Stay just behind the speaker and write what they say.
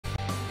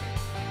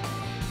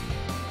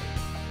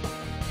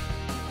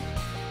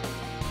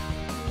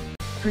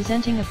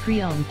Presenting a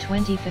pre-owned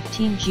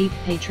 2015 Jeep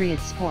Patriot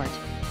Sport.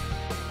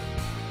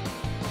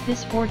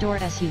 This four-door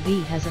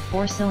SUV has a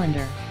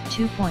 4-cylinder,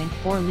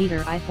 2.4-liter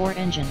i4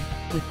 engine,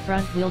 with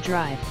front-wheel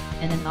drive,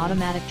 and an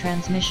automatic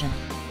transmission.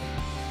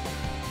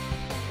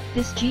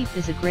 This Jeep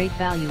is a great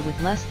value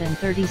with less than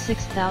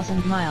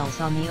 36,000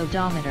 miles on the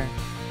odometer.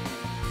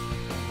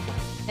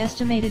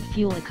 Estimated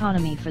fuel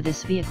economy for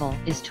this vehicle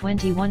is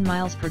 21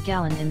 miles per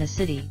gallon in the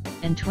city,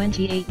 and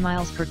 28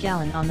 miles per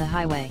gallon on the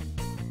highway.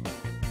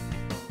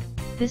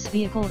 This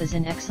vehicle is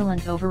in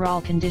excellent overall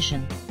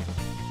condition.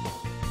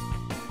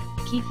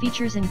 Key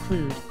features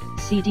include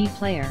CD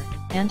player,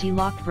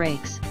 anti-lock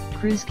brakes,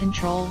 cruise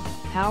control,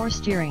 power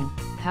steering,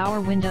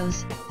 power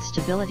windows,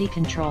 stability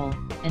control,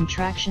 and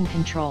traction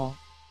control.